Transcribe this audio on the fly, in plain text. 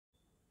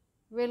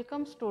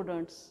Welcome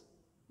students.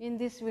 In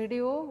this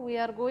video, we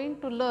are going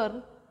to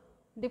learn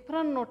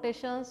different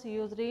notations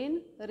used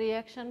in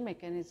reaction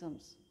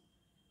mechanisms.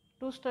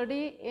 To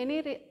study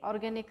any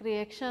organic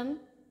reaction,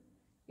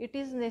 it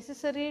is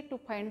necessary to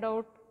find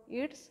out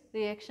its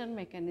reaction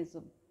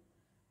mechanism.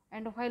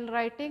 And while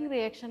writing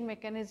reaction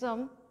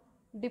mechanism,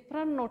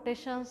 different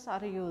notations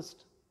are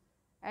used.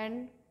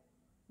 And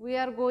we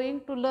are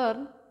going to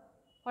learn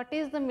what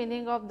is the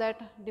meaning of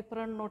that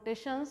different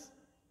notations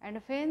and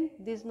when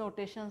these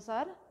notations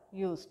are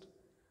used.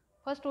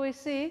 First we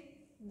see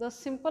the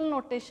simple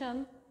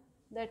notation,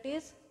 that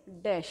is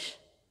dash.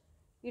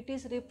 It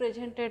is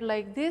represented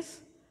like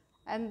this,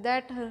 and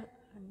that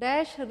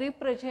dash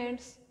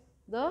represents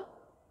the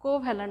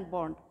covalent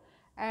bond,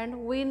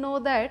 and we know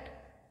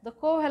that the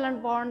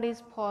covalent bond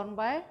is formed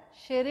by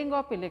sharing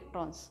of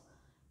electrons.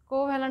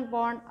 Covalent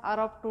bond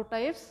are of two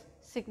types,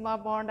 sigma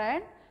bond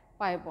and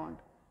pi bond.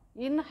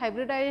 In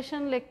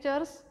hybridization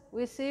lectures,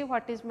 we see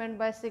what is meant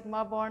by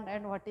sigma bond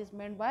and what is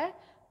meant by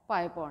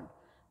pi bond.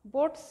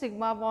 Both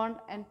sigma bond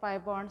and pi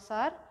bonds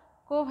are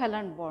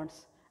covalent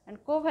bonds, and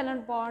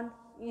covalent bond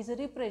is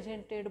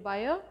represented by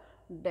a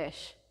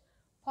dash.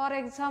 For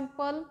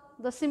example,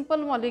 the simple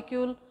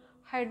molecule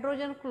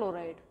hydrogen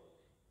chloride.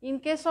 In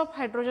case of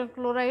hydrogen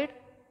chloride,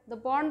 the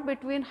bond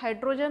between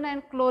hydrogen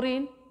and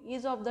chlorine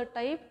is of the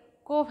type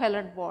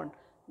covalent bond.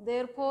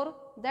 Therefore,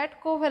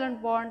 that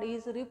covalent bond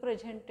is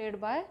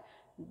represented by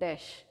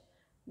dash.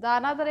 The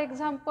another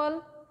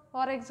example,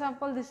 for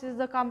example, this is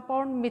the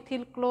compound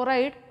methyl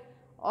chloride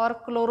or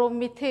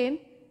chloromethane.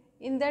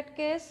 In that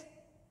case,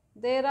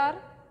 there are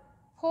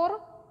 4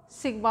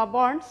 sigma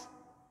bonds.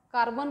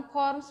 Carbon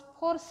forms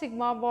 4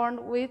 sigma bond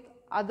with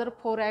other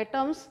 4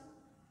 atoms,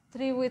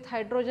 3 with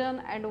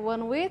hydrogen and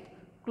 1 with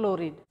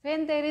chlorine.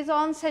 When there is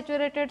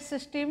unsaturated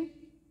system,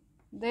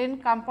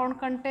 then compound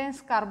contains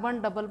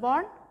carbon double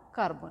bond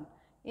carbon.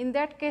 In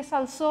that case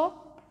also,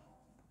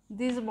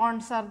 these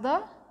bonds are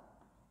the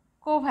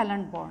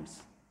covalent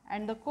bonds,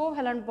 and the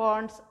covalent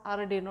bonds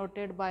are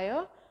denoted by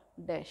a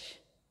dash.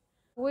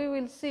 We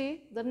will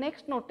see the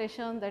next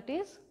notation, that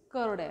is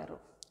curved arrow.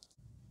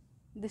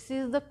 This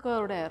is the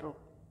curved arrow.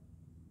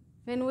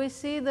 When we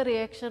see the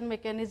reaction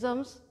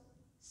mechanisms,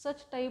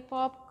 such type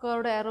of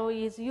curved arrow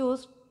is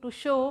used to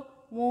show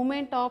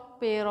movement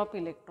of pair of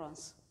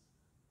electrons.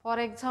 For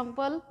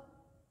example,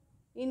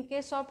 in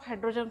case of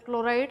hydrogen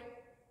chloride,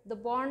 the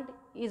bond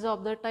is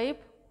of the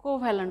type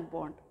covalent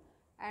bond,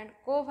 and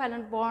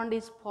covalent bond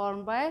is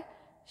formed by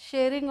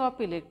sharing of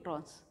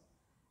electrons,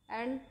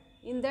 and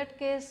in that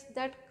case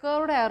that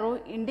curved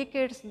arrow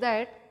indicates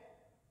that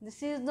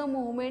this is the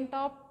movement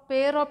of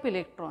pair of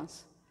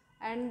electrons,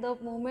 and the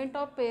movement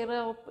of pair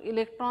of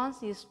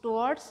electrons is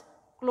towards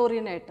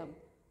chlorine atom.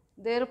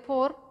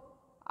 Therefore,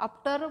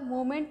 after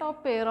movement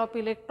of pair of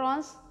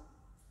electrons,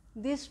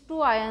 these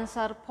two ions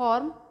are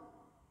formed,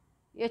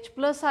 H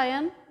plus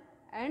ion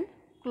and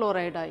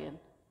chloride ion.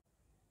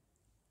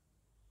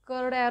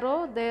 Curved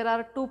arrow, there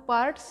are two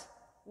parts,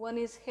 one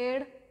is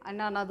head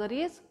and another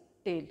is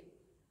tail.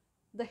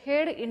 The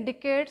head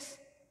indicates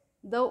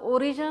the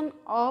origin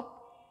of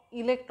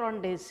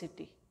electron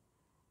density,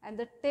 and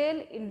the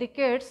tail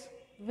indicates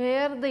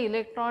where the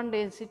electron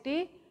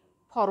density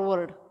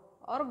forward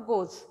or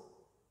goes.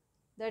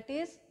 That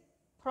is,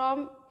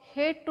 from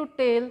head to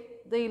tail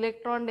the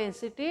electron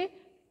density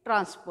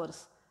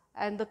transfers,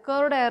 and the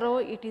curved arrow,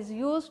 it is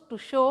used to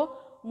show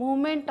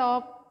movement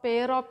of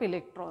pair of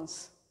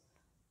electrons.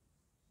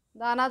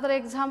 The another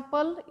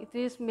example, it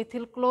is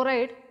methyl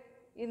chloride.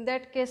 In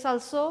that case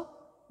also,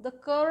 the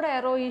curved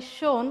arrow is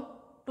shown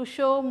to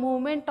show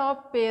movement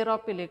of pair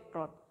of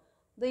electron.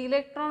 The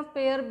electron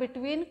pair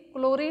between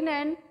chlorine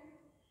and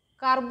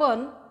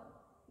carbon,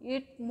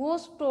 it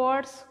moves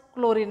towards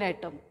chlorine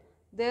atom.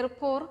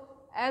 Therefore,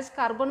 as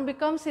carbon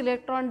becomes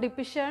electron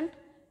deficient,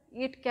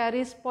 it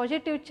carries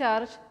positive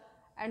charge,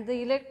 and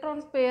the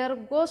electron pair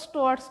goes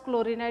towards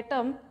chlorine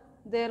atom.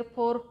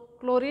 Therefore,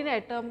 chlorine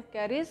atom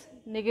carries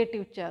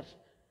negative charge.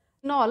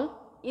 Phenol,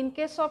 in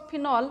case of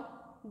phenol,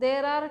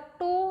 there are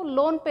 2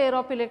 lone pair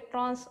of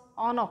electrons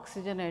on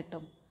oxygen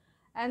atom,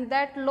 and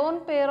that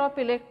lone pair of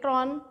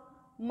electron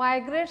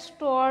migrates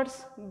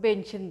towards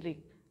benzene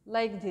ring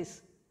like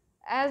this.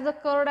 As the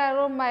curved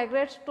arrow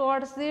migrates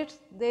towards it,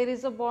 there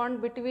is a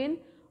bond between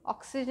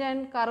oxygen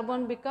and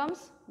carbon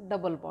becomes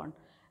double bond,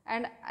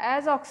 and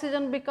as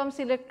oxygen becomes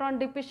electron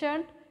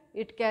deficient,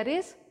 it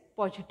carries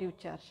positive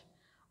charge.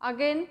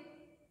 Again,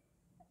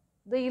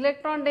 the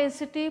electron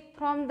density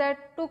from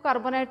that 2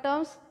 carbon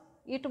atoms,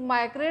 it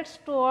migrates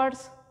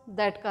towards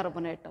that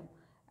carbon atom,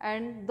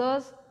 and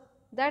thus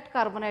that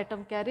carbon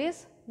atom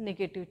carries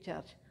negative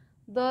charge.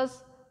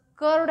 Thus,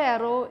 curved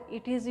arrow,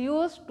 it is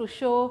used to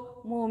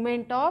show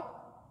movement of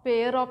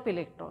pair of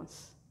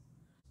electrons.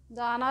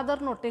 The another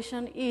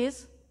notation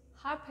is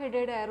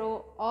half-headed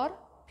arrow or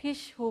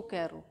fish hook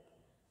arrow.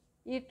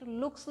 It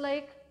looks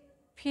like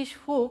fish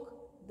hook,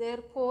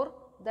 therefore,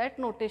 that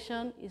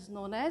notation is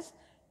known as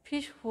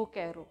fish hook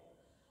arrow.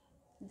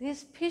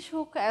 This fish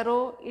hook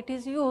arrow, it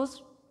is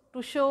used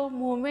to show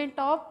movement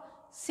of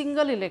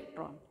single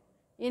electron.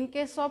 In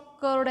case of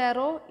curved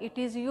arrow, it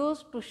is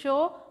used to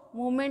show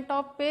movement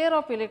of pair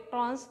of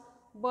electrons,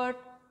 but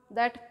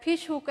that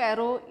fish hook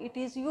arrow, it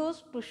is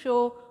used to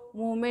show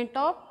movement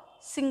of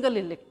single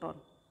electron.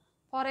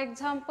 For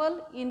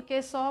example, in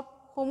case of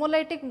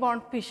homolytic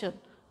bond fission,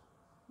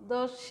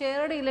 the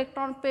shared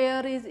electron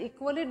pair is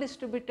equally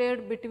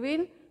distributed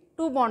between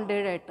two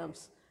bonded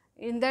atoms.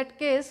 In that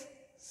case,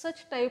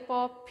 such type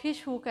of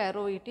fish hook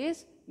arrow it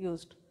is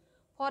used.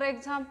 For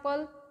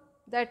example,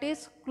 that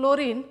is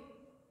chlorine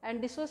and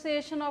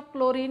dissociation of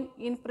chlorine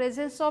in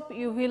presence of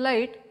UV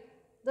light,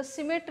 the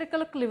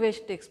symmetrical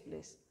cleavage takes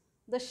place.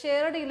 The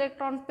shared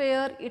electron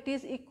pair it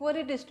is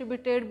equally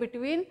distributed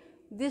between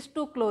these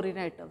two chlorine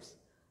atoms.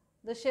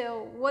 The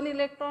one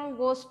electron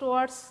goes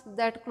towards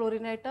that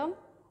chlorine atom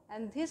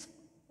and this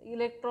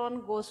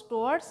electron goes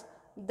towards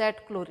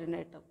that chlorine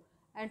atom.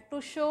 And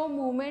to show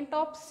movement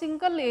of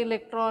single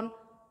electron,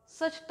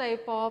 such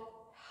type of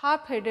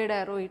half-headed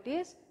arrow it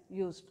is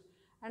used.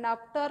 And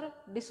after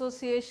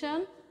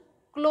dissociation,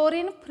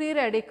 chlorine free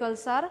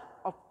radicals are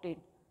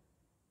obtained.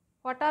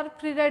 What are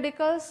free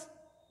radicals?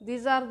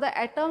 These are the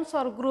atoms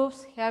or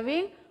groups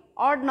having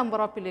odd number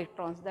of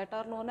electrons, that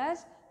are known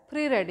as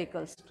free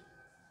radicals.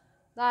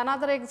 The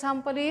another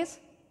example is,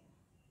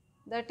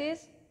 that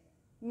is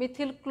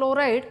methyl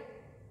chloride,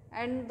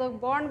 and the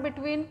bond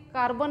between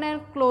carbon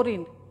and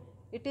chlorine,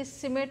 it is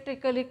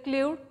symmetrically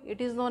cleaved,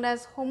 it is known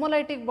as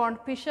homolytic bond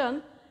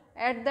fission.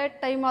 At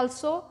that time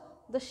also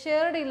the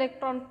shared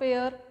electron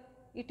pair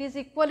it is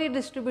equally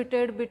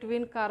distributed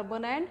between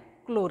carbon and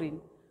chlorine.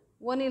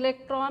 One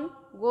electron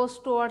goes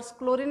towards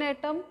chlorine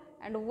atom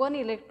and one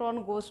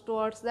electron goes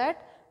towards that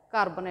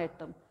carbon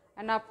atom,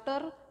 and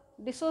after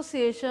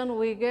dissociation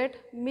we get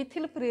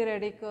methyl free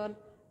radical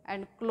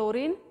and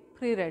chlorine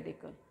free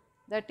radical.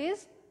 That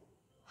is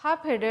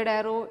half-headed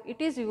arrow, it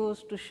is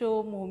used to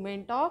show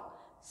movement of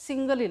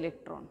single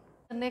electron.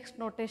 The next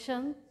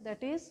notation,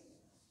 that is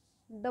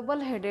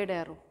double-headed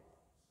arrow.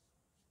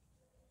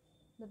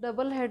 The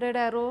double-headed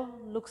arrow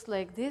looks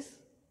like this,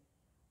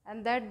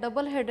 and that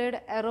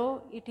double-headed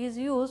arrow it is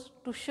used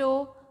to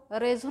show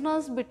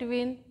resonance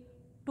between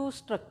two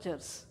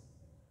structures.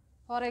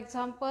 For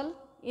example,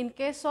 in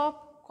case of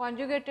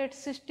conjugated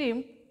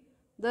system,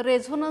 the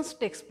resonance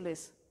takes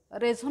place.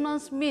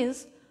 Resonance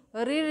means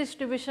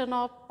redistribution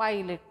of pi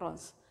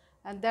electrons,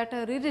 and that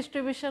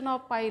redistribution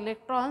of pi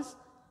electrons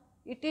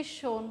it is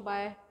shown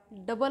by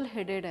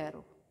double-headed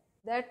arrow.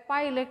 That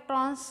pi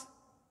electrons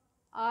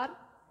are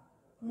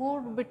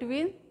moved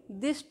between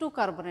these two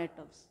carbon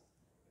atoms,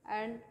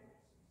 and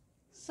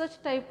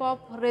such type of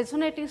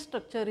resonating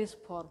structure is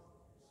formed.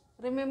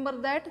 Remember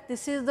that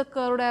this is the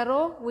curved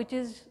arrow which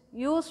is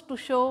used to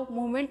show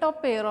movement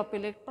of pair of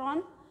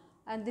electron,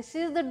 and this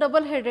is the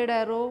double-headed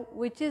arrow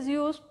which is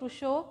used to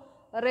show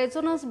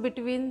resonance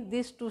between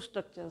these two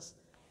structures.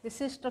 This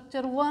is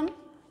structure 1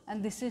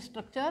 and this is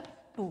structure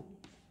 2.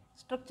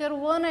 Structure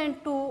 1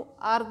 and 2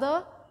 are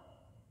the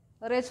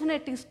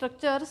resonating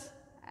structures,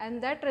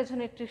 and that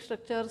resonating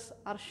structures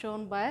are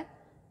shown by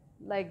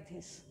like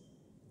this.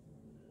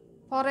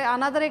 For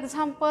another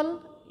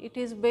example, it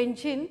is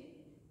benzene.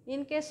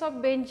 In case of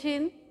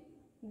benzene,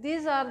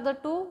 these are the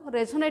two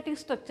resonating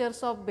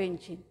structures of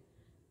benzene.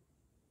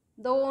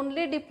 The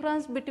only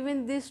difference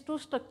between these two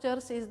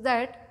structures is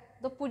that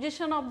the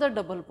position of the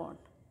double bond.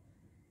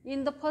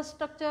 In the first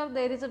structure,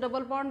 there is a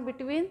double bond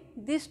between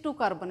these two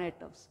carbon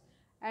atoms,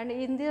 and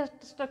in this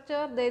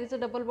structure there is a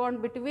double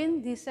bond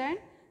between this and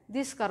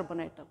this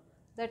carbon atom.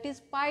 That is,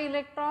 pi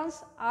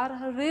electrons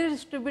are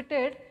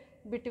redistributed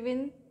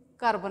between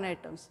carbon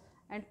atoms,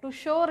 and to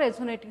show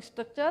resonating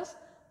structures,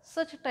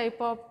 such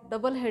type of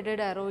double-headed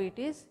arrow it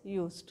is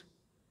used.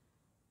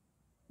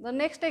 The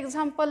next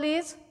example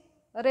is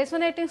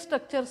resonating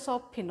structures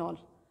of phenol.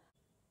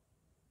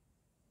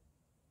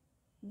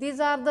 These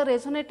are the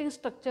resonating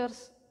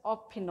structures of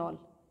phenol,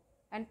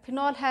 and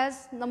phenol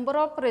has number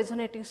of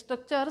resonating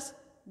structures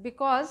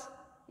because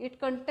it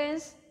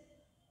contains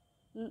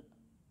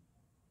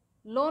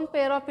lone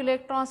pair of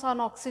electrons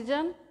on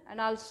oxygen and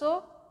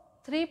also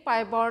 3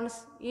 pi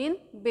bonds in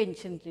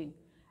benzene ring.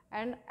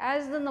 And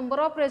as the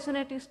number of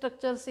resonating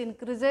structures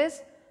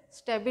increases,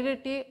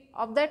 stability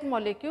of that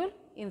molecule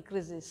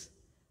increases.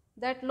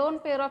 That lone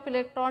pair of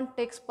electron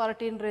takes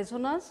part in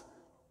resonance,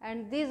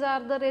 and these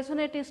are the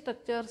resonating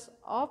structures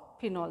of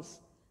phenols.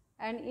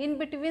 And in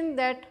between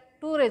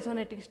that two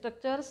resonating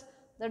structures,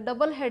 the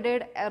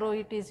double-headed arrow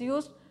it is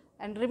used,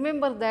 and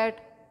remember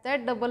that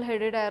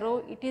double-headed arrow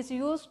it is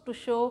used to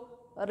show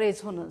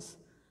resonance.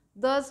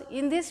 Thus,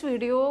 in this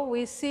video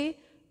we see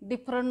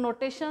different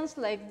notations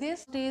like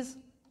this. It is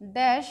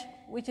dash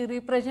which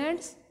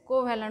represents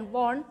covalent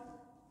bond.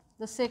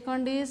 The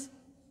second is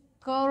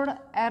curved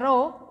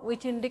arrow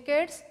which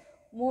indicates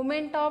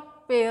movement of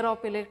pair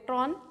of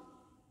electron.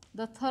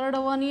 The third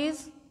one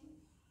is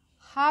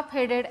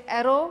half-headed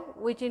arrow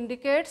which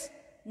indicates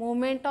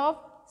movement of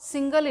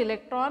single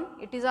electron.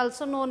 It is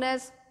also known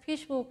as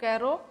fish hook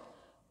arrow.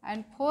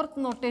 And fourth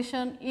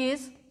notation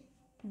is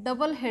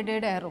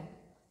double-headed arrow,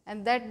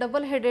 and that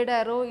double-headed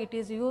arrow it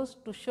is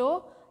used to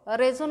show a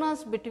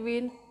resonance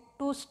between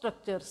two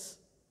structures.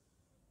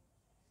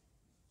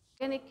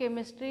 Organic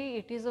chemistry,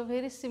 it is a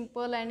very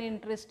simple and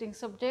interesting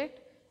subject.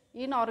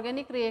 In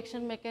organic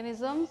reaction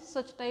mechanisms,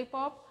 such type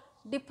of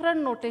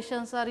different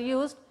notations are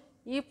used.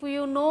 If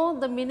you know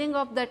the meaning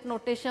of that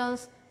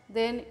notations,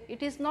 then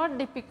it is not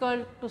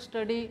difficult to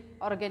study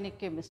organic chemistry.